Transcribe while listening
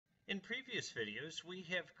In previous videos, we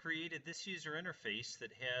have created this user interface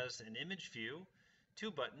that has an image view,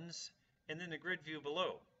 two buttons, and then a grid view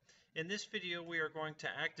below. In this video, we are going to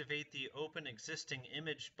activate the Open Existing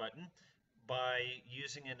Image button by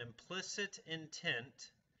using an implicit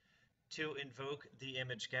intent to invoke the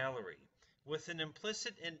image gallery. With an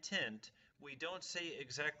implicit intent, we don't say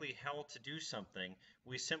exactly how to do something.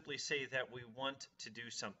 We simply say that we want to do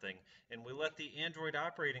something, and we let the Android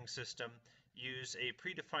operating system use a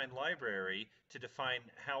predefined library to define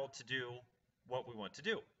how to do what we want to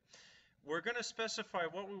do. We're going to specify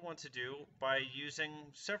what we want to do by using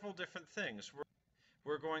several different things.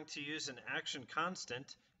 We're going to use an action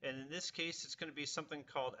constant, and in this case it's going to be something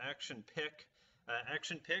called action pick.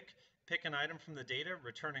 Pick an item from the data,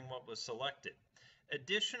 returning what was selected.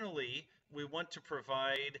 Additionally, we want to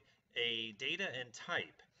provide a data and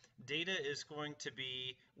type. Data is going to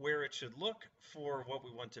be where it should look for what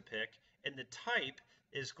we want to pick, and the type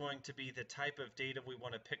is going to be the type of data we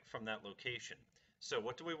want to pick from that location. So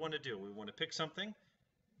what do we want to do? We want to pick something.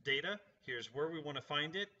 Data, here's where we want to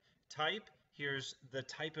find it. Type, here's the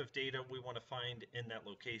type of data we want to find in that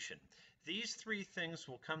location. These three things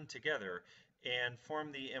will come together and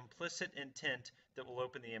form the implicit intent that will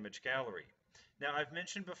open the image gallery. Now, I've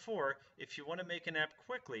mentioned before, if you want to make an app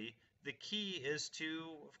quickly, the key is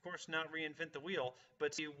to, of course, not reinvent the wheel,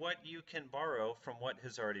 but see what you can borrow from what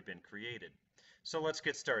has already been created. So let's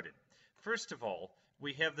get started. First of all,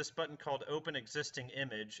 we have this button called Open Existing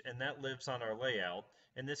Image, and that lives on our layout.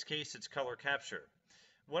 In this case, it's color capture.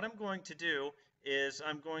 What I'm going to do is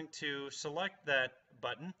I'm going to select that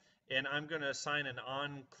button, and I'm going to assign an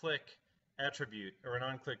on-click attribute or an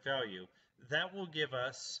on-click value. That will give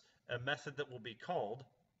us a method that will be called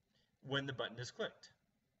when the button is clicked.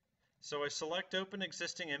 So I select Open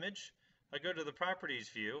Existing Image, I go to the Properties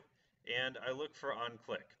view, and I look for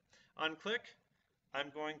on-click. On-click, I'm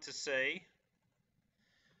going to say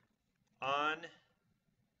on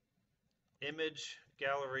image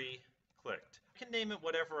gallery clicked. I can name it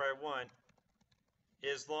whatever I want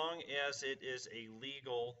as long as it is a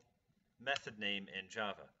legal method name in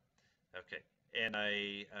Java. Okay, and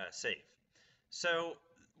I save. So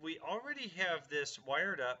we already have this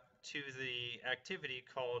wired up to the activity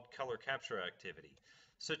called color capture activity.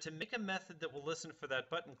 So to make a method that will listen for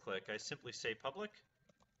that button click, I simply say public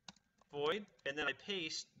void, and then I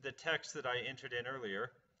paste the text that I entered in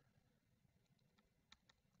earlier.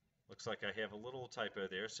 Looks like I have a little typo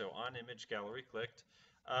there, so on image gallery clicked.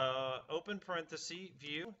 Open parenthesis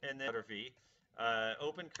view, and then letter V.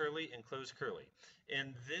 Open curly and close curly.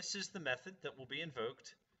 And this is the method that will be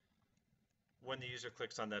invoked when the user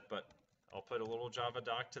clicks on that button. I'll put a little Java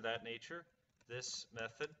doc to that nature. This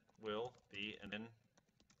method will be, and then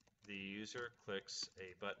the user clicks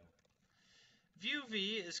a button. View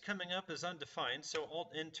V is coming up as undefined, so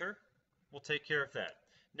Alt-Enter will take care of that.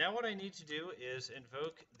 Now what I need to do is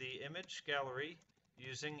invoke the image gallery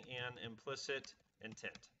using an implicit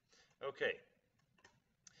intent. Okay,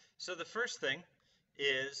 so the first thing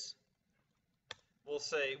is we'll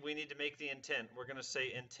say we need to make the intent. We're going to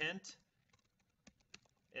say intent,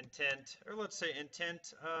 or let's say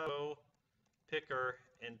intent picker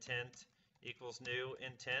intent equals new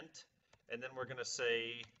intent, and then we're going to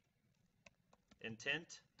say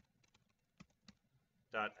intent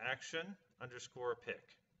dot action underscore pick.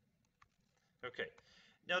 Okay,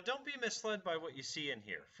 now don't be misled by what you see in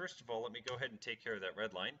here. First of all, let me go ahead and take care of that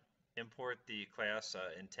red line. Import the class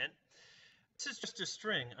intent. This is just a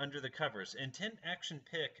string under the covers. Intent action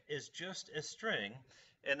pick is just a string,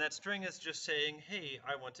 and that string is just saying, hey,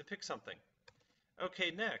 I want to pick something.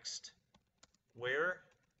 Okay, next, where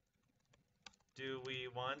do we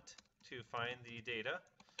want to find the data?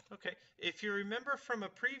 Okay, if you remember from a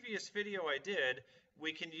previous video I did,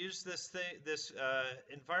 we can use this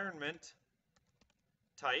environment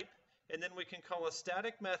type, and then we can call a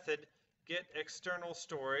static method get external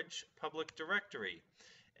storage public directory.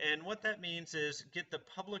 And what that means is get the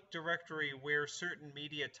public directory where certain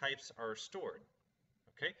media types are stored.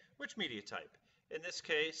 Okay, which media type? In this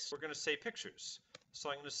case, we're going to say pictures. So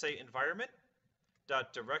I'm going to say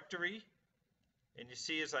environment.directory. And you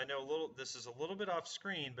see, as I know, this is a little bit off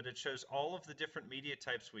screen, but it shows all of the different media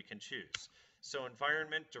types we can choose. So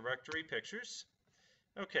environment directory pictures.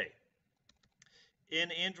 Okay.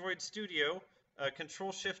 In Android Studio,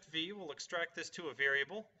 Control-Shift-V will extract this to a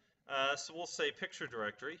variable. So we'll say picture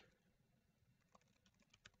directory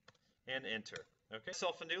and enter. Okay,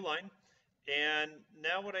 self a new line. And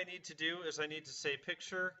now what I need to do is I need to say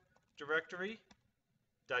picture directory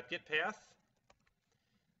dot get path.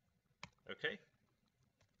 Okay.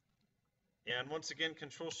 And once again,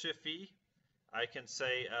 Control-Shift-V, I can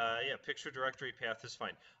say, yeah, picture directory path is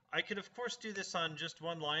fine. I could, of course, do this on just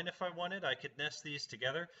one line if I wanted. I could nest these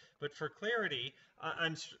together, but for clarity,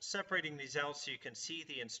 I'm separating these out so you can see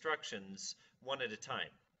the instructions one at a time.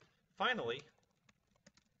 Finally,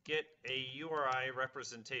 get a Uri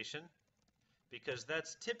representation, because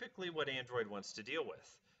that's typically what Android wants to deal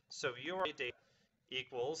with. So Uri data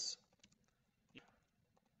equals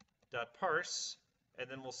dot parse, and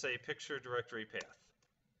then we'll say picture directory path.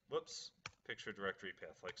 Whoops, picture directory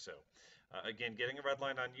path, like so. Again, getting a red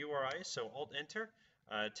line on URI, so Alt-Enter,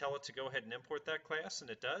 tell it to go ahead and import that class, and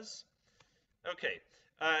it does. Okay,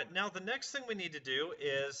 now the next thing we need to do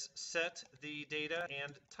is set the data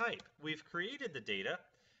and type. We've created the data.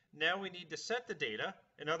 Now we need to set the data,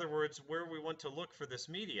 in other words, where we want to look for this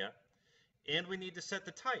media, and we need to set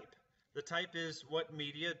the type. The type is what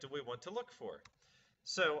media do we want to look for.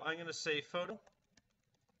 So I'm going to say photo,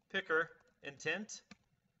 picker, intent,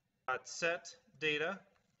 set data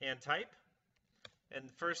and type. And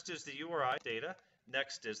first is the URI data,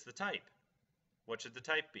 next is the type. What should the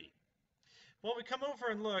type be? Well, we come over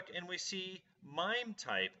and look and we see MIME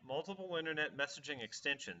type, multiple internet messaging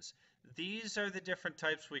extensions. These are the different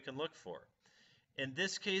types we can look for. In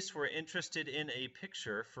this case, we're interested in a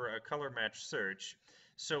picture for a color match search,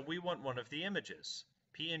 so we want one of the images.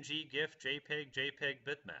 PNG, GIF, JPEG, JPEG,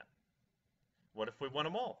 bitmap. What if we want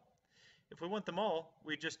them all? If we want them all,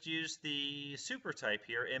 we just use the super type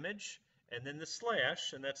here, image, and then the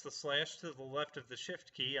slash, and that's the slash to the left of the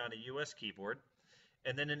shift key on a US keyboard,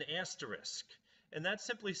 and then an asterisk. And that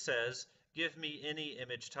simply says, give me any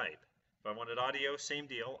image type. If I wanted audio, same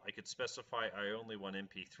deal. I could specify I only want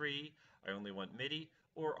MP3, I only want MIDI,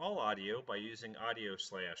 or all audio by using audio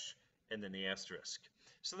slash and then the asterisk.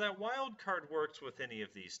 So that wildcard works with any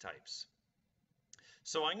of these types.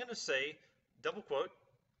 So I'm going to say double quote,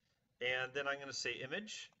 and then I'm going to say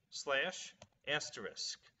image slash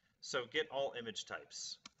asterisk. So get all image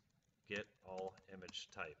types. Get all image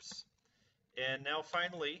types. And now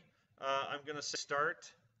finally, I'm going to say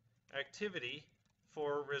start activity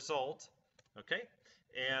for result. Okay,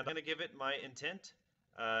 and I'm going to give it my intent.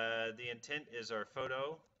 The intent is our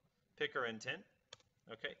photo picker intent.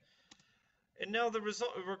 Okay. And now the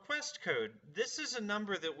request code, this is a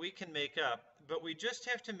number that we can make up, but we just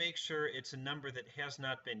have to make sure it's a number that has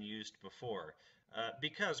not been used before.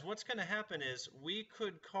 Because what's going to happen is we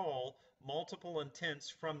could call multiple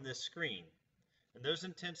intents from this screen, and those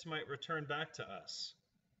intents might return back to us.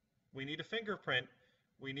 We need a fingerprint,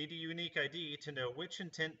 we need a unique ID to know which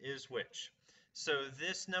intent is which. So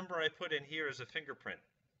this number I put in here is a fingerprint.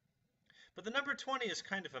 But the number 20 is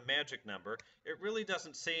kind of a magic number. It really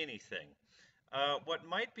doesn't say anything. What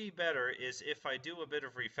might be better is if I do a bit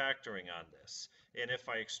of refactoring on this, and if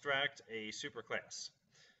I extract a superclass.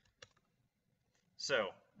 So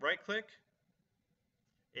right click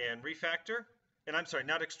and refactor, and I'm sorry,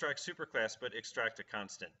 not extract superclass, but extract a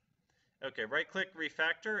constant. Okay, right click,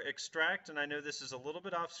 refactor, extract, and I know this is a little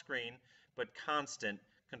bit off screen, but constant,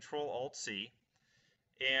 Control Alt C.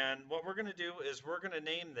 And what we're going to do is we're going to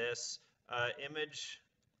name this Image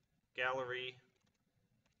Gallery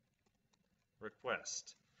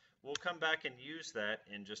Request. We'll come back and use that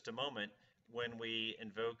in just a moment when we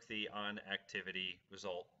invoke the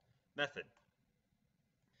onActivityResult method.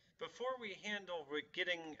 Before we handle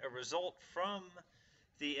getting a result from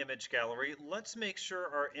the image gallery, let's make sure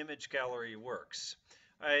our image gallery works.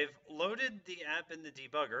 I've loaded the app in the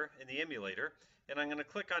debugger, in the emulator, and I'm going to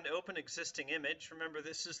click on Open Existing Image. Remember,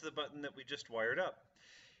 this is the button that we just wired up.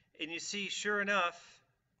 And you see, sure enough,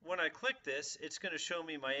 when I click this, it's going to show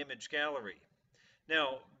me my image gallery.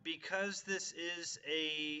 Now, because this is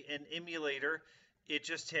an emulator, it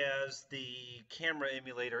just has the camera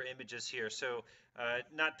emulator images here. So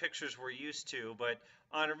not pictures we're used to, but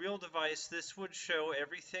on a real device, this would show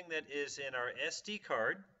everything that is in our SD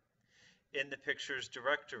card in the pictures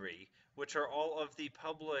directory, which are all of the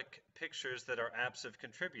public pictures that our apps have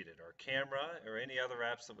contributed, our camera or any other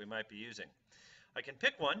apps that we might be using. I can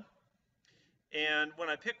pick one, and when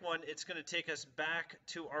I pick one, it's going to take us back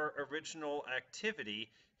to our original activity,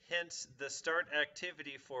 hence the start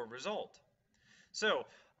activity for result. So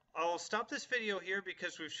I'll stop this video here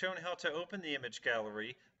because we've shown how to open the image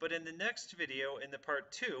gallery, but in the next video, in the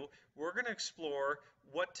part 2, we're going to explore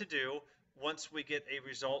what to do once we get a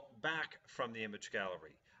result back from the image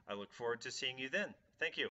gallery. I look forward to seeing you then.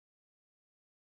 Thank you.